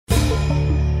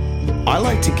I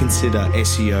like to consider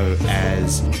SEO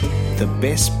as the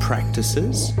best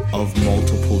practices of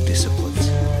multiple disciplines.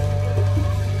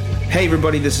 Hey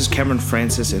everybody, this is Cameron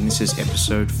Francis and this is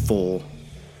episode 4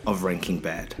 of Ranking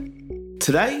Bad.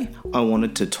 Today, I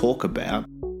wanted to talk about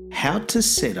how to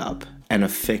set up an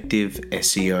effective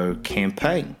SEO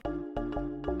campaign.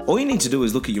 All you need to do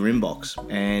is look at your inbox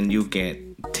and you'll get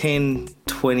 10,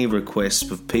 20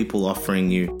 requests of people offering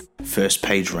you first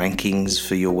page rankings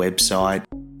for your website,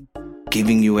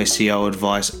 giving you SEO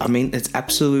advice. I mean, it's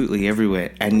absolutely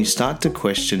everywhere. And you start to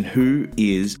question who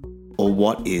is or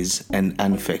what is an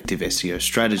effective SEO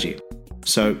strategy.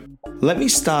 So let me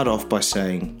start off by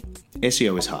saying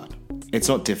SEO is hard. It's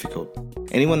not difficult.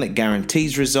 Anyone that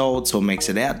guarantees results or makes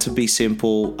it out to be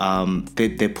simple,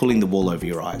 they're pulling the wool over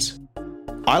your eyes.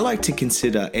 I like to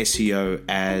consider SEO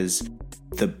as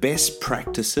the best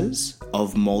practices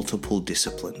of multiple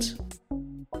disciplines.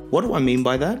 What do I mean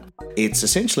by that? It's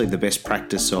essentially the best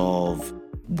practice of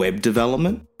web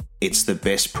development. It's the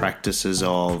best practices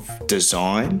of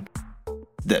design,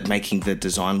 that making the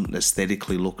design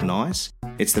aesthetically look nice.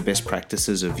 It's the best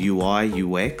practices of UI,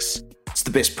 UX. It's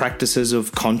the best practices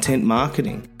of content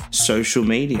marketing, social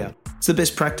media. It's the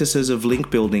best practices of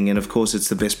link building, and of course, it's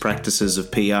the best practices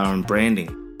of PR and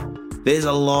branding. There's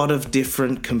a lot of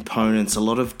different components, a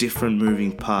lot of different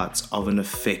moving parts of an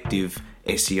effective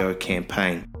SEO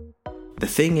campaign. The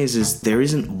thing is there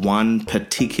isn't one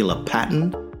particular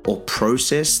pattern or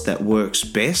process that works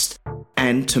best,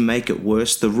 and to make it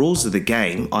worse, the rules of the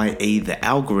game, i.e. the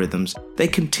algorithms, they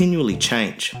continually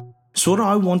change. So what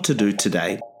I want to do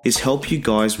today is help you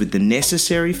guys with the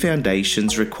necessary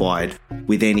foundations required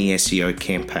with any SEO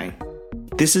campaign.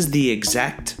 This is the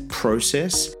exact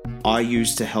process I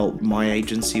use to help my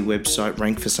agency website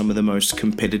rank for some of the most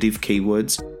competitive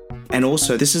keywords. And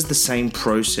also, this is the same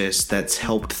process that's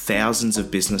helped thousands of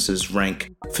businesses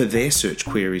rank for their search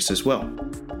queries as well.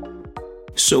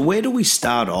 So where do we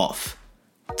start off?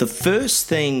 The first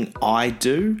thing I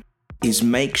do is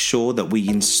make sure that we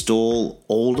install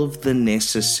all of the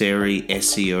necessary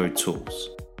SEO tools.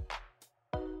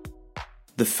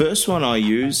 The first one I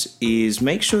use is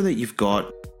make sure that you've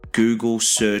got Google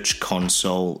Search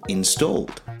Console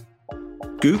installed.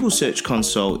 Google Search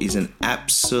Console is an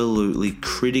absolutely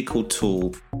critical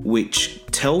tool which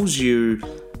tells you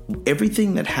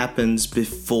everything that happens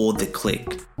before the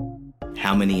click.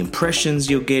 How many impressions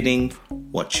you're getting,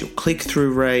 what's your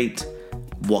click-through rate,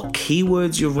 what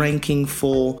keywords you're ranking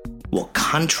for, what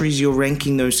countries you're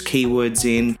ranking those keywords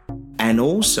in, and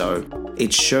also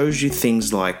it shows you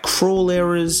things like crawl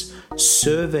errors,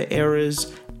 server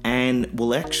errors, and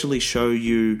will actually show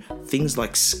you things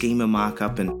like schema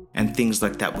markup and things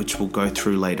like that, which we'll go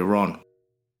through later on.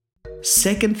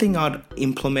 Second thing I'd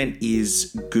implement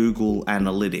is Google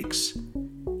Analytics.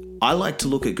 I like to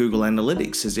look at Google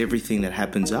Analytics as everything that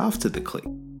happens after the click.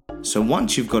 So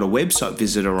once you've got a website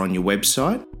visitor on your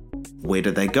website, where do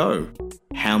they go?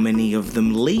 How many of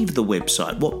them leave the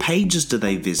website? What pages do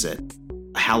they visit?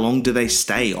 How long do they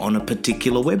stay on a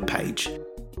particular web page?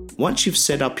 Once you've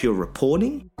set up your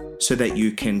reporting so that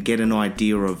you can get an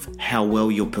idea of how well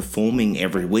you're performing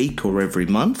every week or every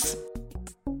month,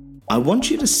 I want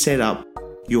you to set up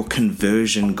your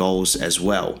conversion goals as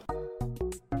well.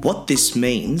 What this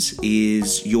means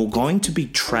is you're going to be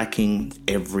tracking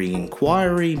every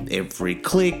inquiry, every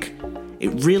click.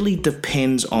 It really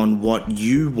depends on what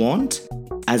you want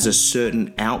as a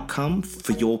certain outcome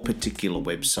for your particular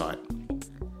website.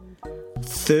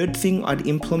 Third thing I'd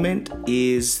implement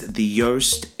is the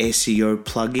Yoast SEO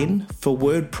plugin for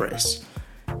WordPress.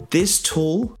 This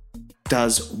tool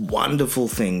does wonderful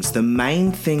things. The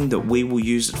main thing that we will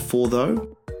use it for,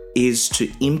 though, is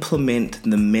to implement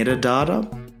the metadata,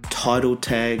 title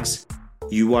tags,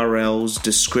 URLs,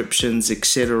 descriptions,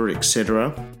 etc.,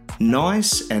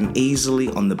 nice and easily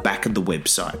on the back of the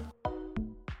website.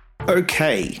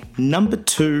 Okay, number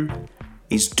 2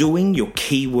 is doing your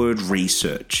keyword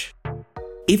research.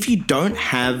 If you don't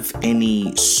have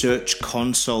any Search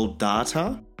Console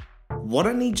data, what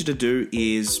I need you to do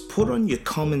is put on your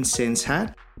common sense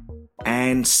hat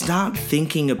and start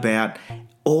thinking about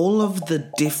all of the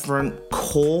different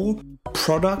core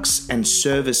products and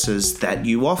services that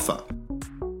you offer.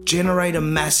 Generate a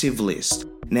massive list.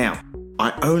 Now,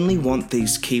 I only want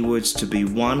these keywords to be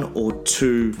 1 or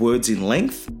 2 words in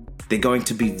length. They're going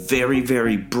to be very,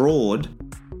 very broad.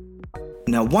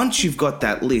 Now, once you've got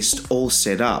that list all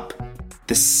set up,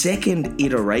 the second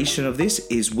iteration of this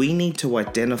is we need to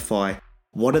identify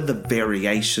what are the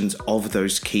variations of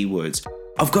those keywords.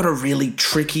 I've got a really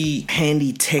tricky,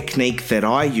 handy technique that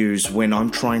I use when I'm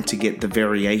trying to get the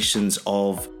variations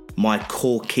of my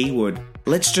core keyword.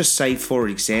 Let's just say, for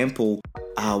example,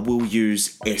 we'll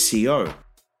use SEO.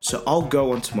 So I'll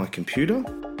go onto my computer,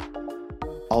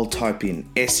 I'll type in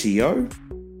SEO,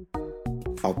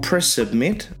 I'll press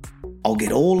submit, I'll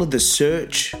get all of the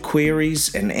search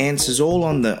queries and answers all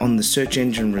on the search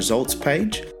engine results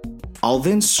page. I'll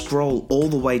then scroll all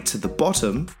the way to the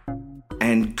bottom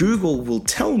and Google will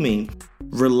tell me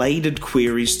related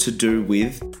queries to do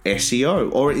with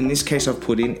SEO, or in this case I've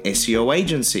put in SEO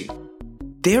agency.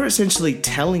 They're essentially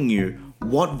telling you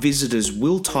what visitors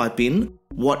will type in,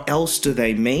 what else do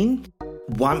they mean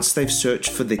once they've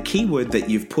searched for the keyword that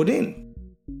you've put in.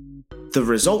 The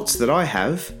results that I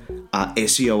have are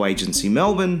SEO Agency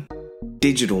Melbourne,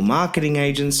 Digital Marketing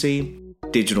Agency,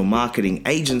 Digital Marketing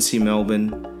Agency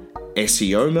Melbourne,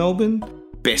 SEO Melbourne,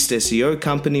 Best SEO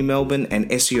Company Melbourne, and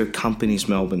SEO Companies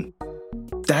Melbourne.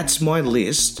 That's my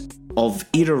list of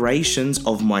iterations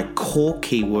of my core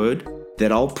keyword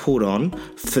that I'll put on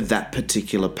for that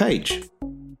particular page.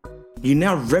 You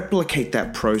now replicate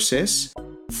that process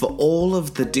for all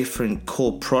of the different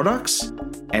core products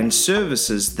and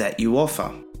services that you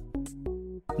offer.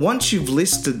 Once you've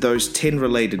listed those 10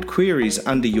 related queries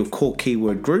under your core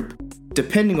keyword group,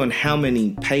 depending on how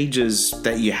many pages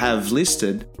that you have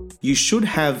listed, you should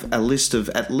have a list of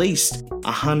at least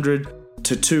 100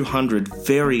 to 200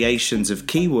 variations of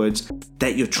keywords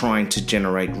that you're trying to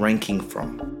generate ranking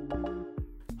from.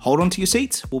 Hold on to your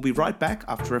seats. We'll be right back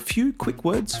after a few quick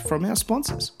words from our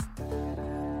sponsors.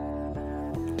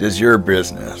 Does your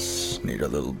business need a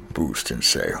little boost in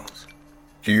sales?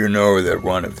 Do you know that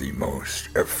one of the most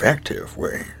effective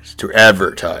ways to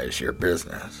advertise your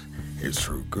business is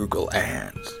through Google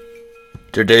Ads?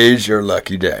 Today's your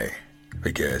lucky day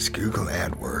because Google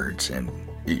AdWords and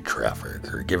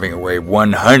eTraffic are giving away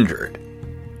 100,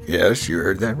 yes, you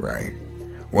heard that right,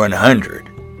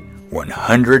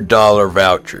 $100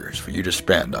 vouchers for you to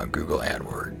spend on Google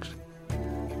AdWords.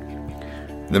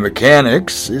 The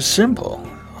mechanics is simple.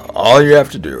 All you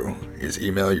have to do is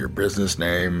email your business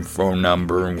name, phone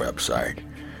number, and website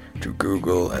to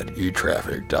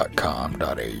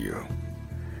google@etraffic.com.au,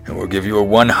 and we'll give you a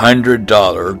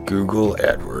 $100 Google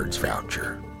AdWords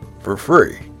voucher for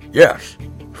free. Yes,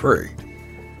 free.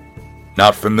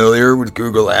 Not familiar with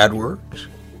Google AdWords?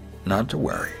 Not to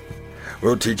worry.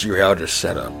 We'll teach you how to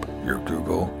set up your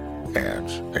Google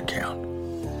Ads account.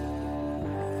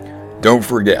 Don't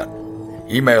forget,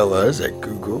 email us at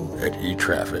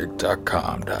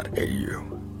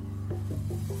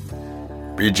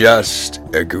google@etraffic.com.au. Be just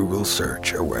a Google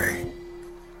search away.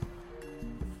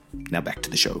 Now back to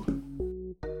the show.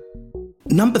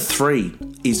 Number 3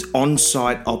 is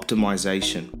on-site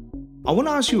optimization. I want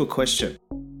to ask you a question.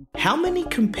 How many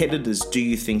competitors do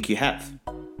you think you have?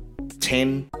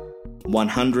 10,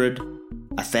 100,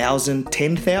 1,000,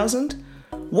 10,000?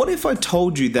 What if I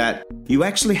told you that you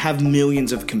actually have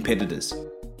millions of competitors?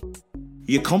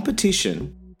 Your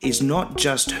competition is not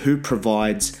just who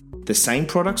provides the same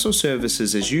products or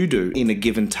services as you do in a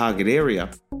given target area.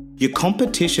 Your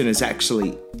competition is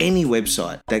actually any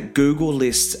website that Google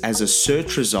lists as a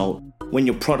search result when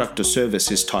your product or service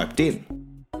is typed in.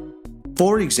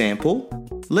 For example,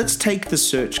 let's take the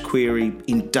search query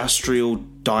industrial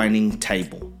dining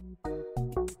table.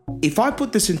 If I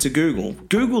put this into Google,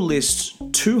 Google lists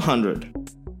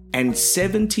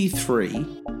 273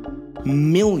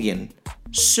 million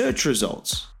search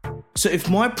results. So if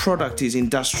my product is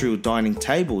industrial dining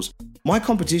tables, my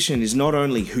competition is not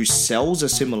only who sells a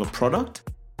similar product,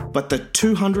 but the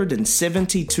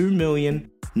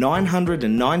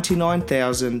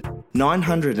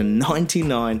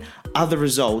 277,999,999 other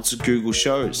results Google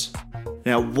shows.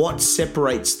 Now, what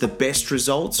separates the best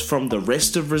results from the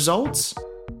rest of results?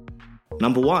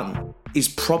 Number 1 is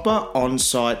proper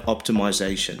on-site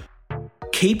optimization.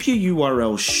 Keep your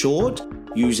URL short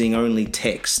using only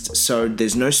text, so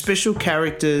there's no special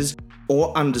characters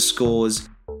or underscores.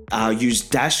 Use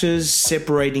dashes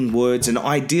separating words, and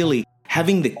ideally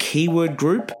having the keyword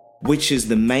group, which is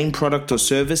the main product or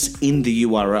service, in the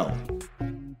URL.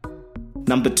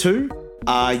 Number 2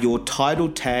 are your title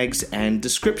tags and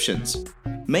descriptions.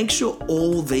 Make sure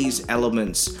all these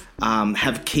elements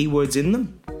have keywords in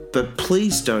them, but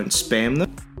please don't spam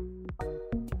them.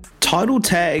 Title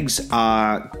tags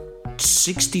are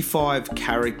 65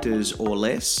 characters or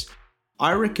less.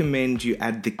 I recommend you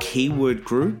add the keyword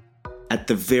group at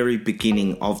the very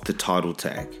beginning of the title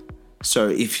tag. So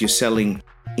if you're selling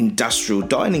industrial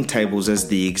dining tables as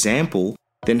the example,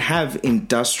 then have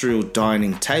industrial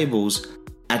dining tables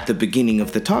at the beginning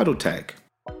of the title tag.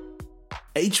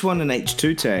 H1 and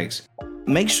H2 tags,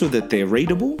 make sure that they're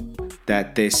readable,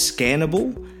 that they're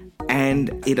scannable,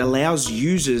 and it allows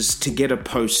users to get a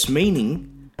post's meaning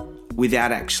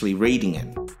without actually reading it.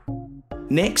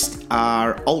 Next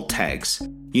are alt tags.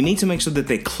 You need to make sure that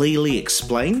they're clearly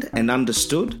explained and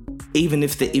understood, even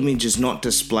if the image is not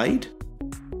displayed.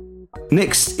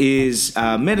 Next is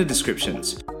meta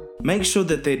descriptions. Make sure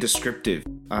that they're descriptive,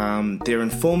 they're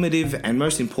informative, and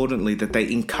most importantly, that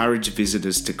they encourage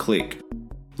visitors to click.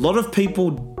 A lot of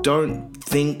people don't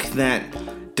think that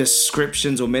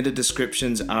descriptions or meta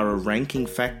descriptions are a ranking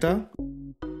factor.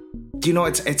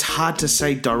 It's hard to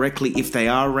say directly if they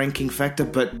are a ranking factor,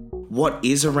 but what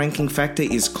is a ranking factor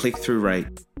is click-through rate.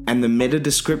 And the meta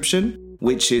description,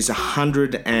 which is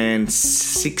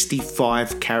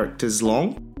 165 characters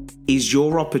long, is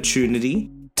your opportunity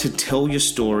to tell your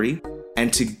story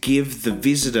and to give the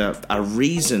visitor a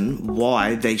reason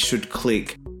why they should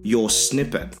click your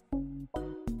snippet.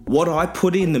 What I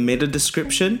put in the meta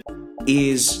description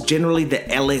is generally the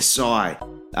LSI,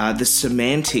 the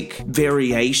semantic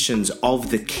variations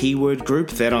of the keyword group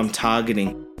that I'm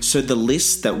targeting. So the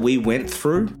list that we went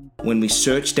through when we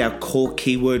searched our core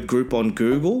keyword group on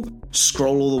Google,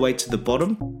 scroll all the way to the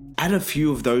bottom, add a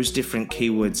few of those different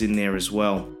keywords in there as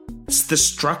well. It's the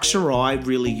structure I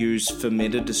really use for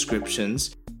meta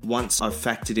descriptions, once I've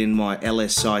factored in my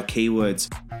LSI keywords,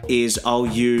 is I'll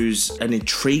use an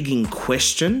intriguing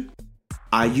question.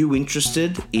 Are you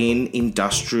interested in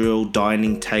industrial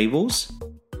dining tables?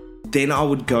 Then I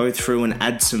would go through and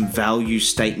add some value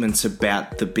statements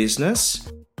about the business.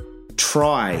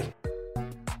 Try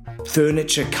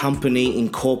Furniture Company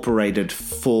Incorporated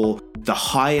for the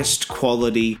highest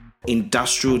quality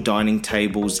industrial dining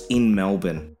tables in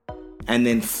Melbourne. And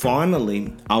then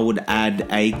finally, I would add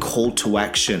a call to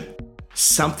action.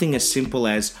 Something as simple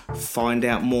as find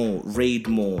out more, read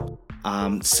more,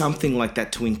 something like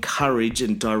that to encourage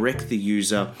and direct the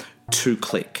user to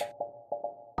click.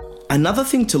 Another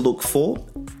thing to look for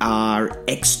are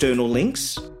external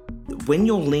links. When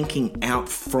you're linking out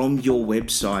from your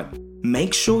website,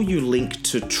 make sure you link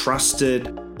to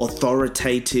trusted,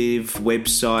 authoritative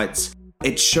websites.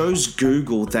 It shows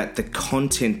Google that the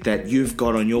content that you've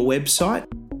got on your website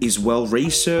is well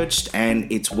researched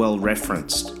and it's well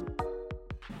referenced.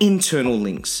 Internal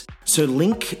links. So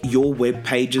link your web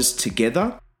pages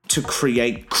together to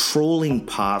create crawling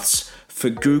paths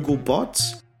for Google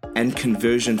bots and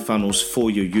conversion funnels for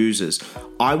your users.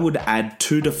 I would add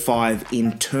 2 to 5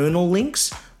 internal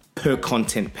links per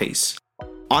content piece.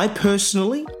 I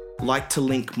personally like to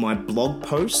link my blog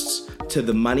posts to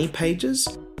the money pages,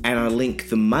 and I link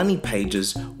the money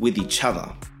pages with each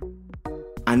other.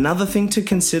 Another thing to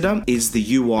consider is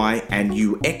the UI and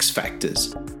UX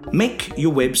factors. Make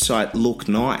your website look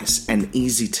nice and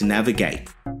easy to navigate.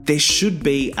 There should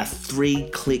be a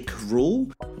 3-click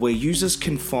rule where users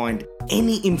can find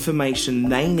any information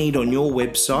they need on your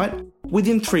website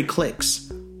within 3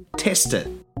 clicks. Test it.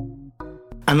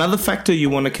 Another factor you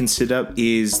want to consider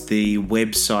is the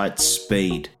website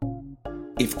speed.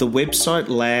 If the website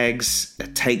lags,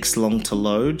 it takes long to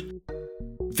load,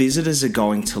 visitors are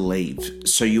going to leave.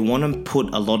 So you want to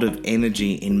put a lot of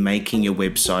energy in making your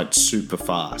website super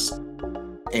fast.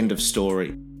 End of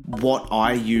story. What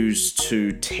I use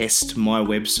to test my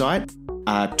website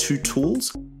are 2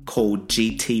 tools called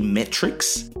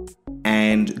GTmetrix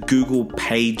and Google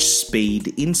Page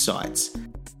Speed Insights.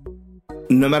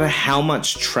 No matter how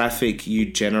much traffic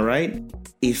you generate,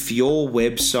 if your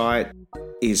website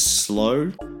is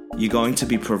slow, you're going to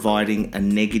be providing a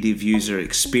negative user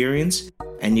experience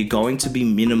and you're going to be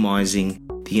minimizing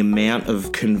the amount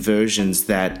of conversions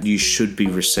that you should be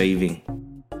receiving.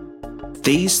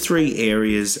 These 3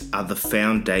 areas are the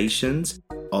foundations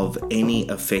of any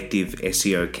effective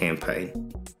SEO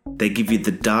campaign. They give you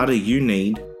the data you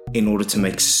need in order to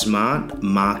make smart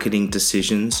marketing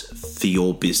decisions for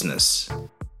your business.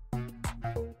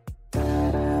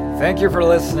 Thank you for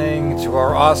listening to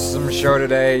our awesome show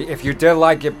today. If you did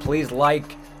like it, please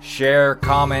like, share,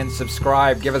 comment,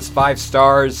 subscribe, give us 5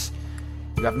 stars.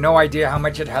 You have no idea how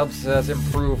much it helps us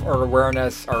improve our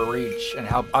awareness, our reach, and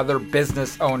help other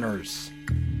business owners.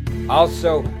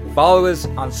 Also, follow us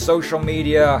on social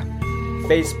media,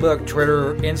 Facebook,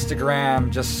 Twitter, Instagram.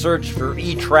 Just search for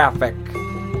eTraffic,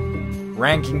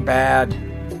 Ranking Bad,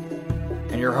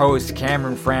 and your host,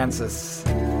 Cameron Francis.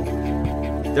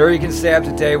 There you can stay up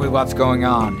to date with what's going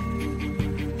on.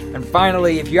 And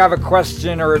finally, if you have a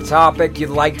question or a topic you'd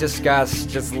like to discuss,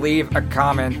 just leave a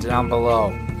comment down below.